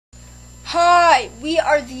Hi, we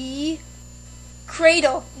are the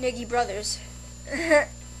Cradle Niggi brothers.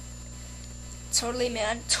 Totally,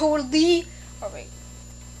 man. Totally. Alright.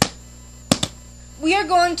 We are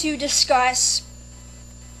going to discuss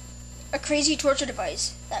a crazy torture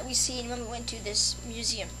device that we seen when we went to this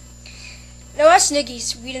museum. Now, us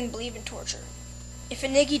Niggis, we didn't believe in torture. If a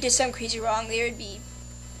Niggi did something crazy wrong, they would be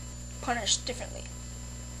punished differently.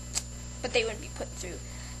 But they wouldn't be put through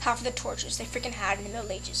half of the tortures they freaking had in the Middle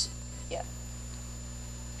Ages. Yeah.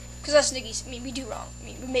 Because us Niggis, we do wrong.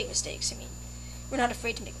 We make mistakes. We're not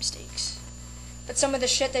afraid to make mistakes. But some of the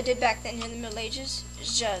shit they did back then in the Middle Ages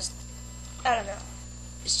is just, I don't know.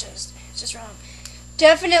 It's just wrong.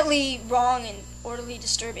 Definitely wrong and orderly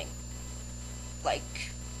disturbing.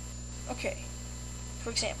 Like, okay. For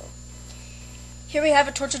example, here we have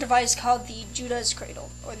a torture device called the Judas Cradle,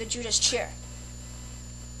 or the Judas chair.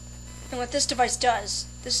 And what this device does,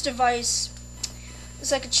 this device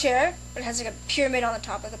is like a chair, but it has like a pyramid on the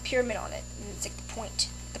top, like a pyramid on it, and it's like the point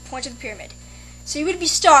of the pyramid. So you would be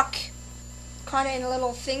stuck, kind of in a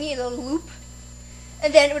little thingy, a little loop,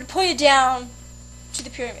 and then it would pull you down to the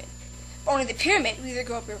pyramid. Only the pyramid would either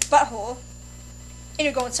go up your butthole, and it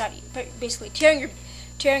would go inside of you, but basically tearing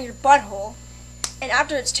your butthole, and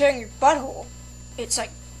after it's tearing your butthole, it's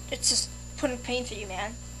just putting pain through you,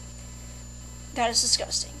 man. That is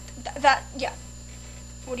disgusting. Yeah.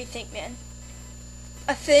 What do you think, man?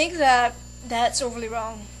 I think that's overly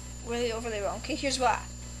wrong. Really overly wrong. Okay, here's why.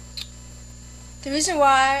 The reason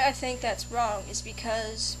why I think that's wrong is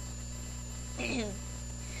because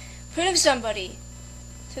putting somebody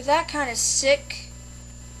through that kind of sick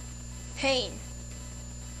pain,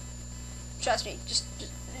 trust me, it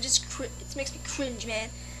makes me cringe, man.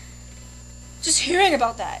 Just hearing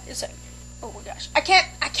about that, it's like, oh my gosh, I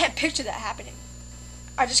can't picture that happening.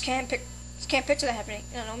 I just can't picture that happening.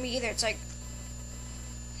 I don't know, me either. It's like,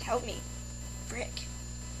 help me, frick.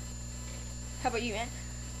 How about you, man?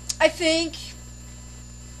 I think,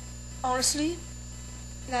 honestly,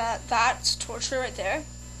 that torture right there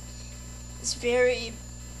is very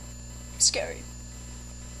scary,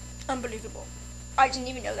 unbelievable. I didn't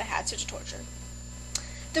even know they had such a torture.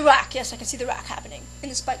 The rack, yes, I can see the rack happening in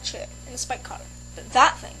the spike chair, in the spike collar. But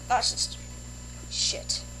that thing, that's just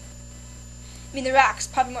shit. The rack's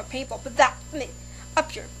probably more painful, but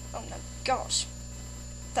up your, oh my gosh,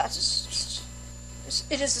 that's just,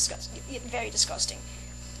 it is disgusting, very disgusting.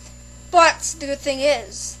 But the good thing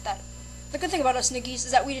about us Niggis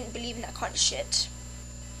is that we didn't believe in that kind of shit.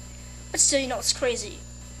 But still, it's crazy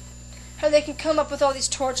how they can come up with all these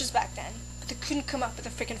tortures back then, but they couldn't come up with a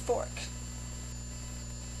freaking fork.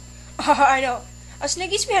 I know, us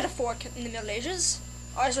Niggis, we had a fork in the Middle Ages.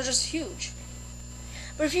 Ours were just huge.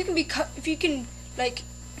 But if you can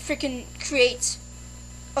freaking create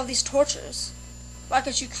all these tortures, why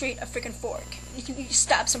can't you create a freaking fork? You can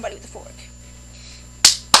stab somebody with a fork.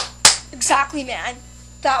 Exactly, man.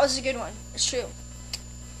 That was a good one. It's true.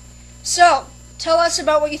 So, tell us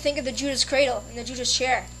about what you think of the Judas Cradle and the Judas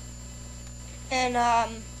chair. And,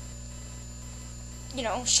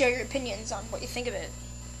 share your opinions on what you think of it.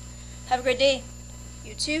 Have a great day.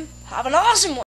 You too. Have an awesome one.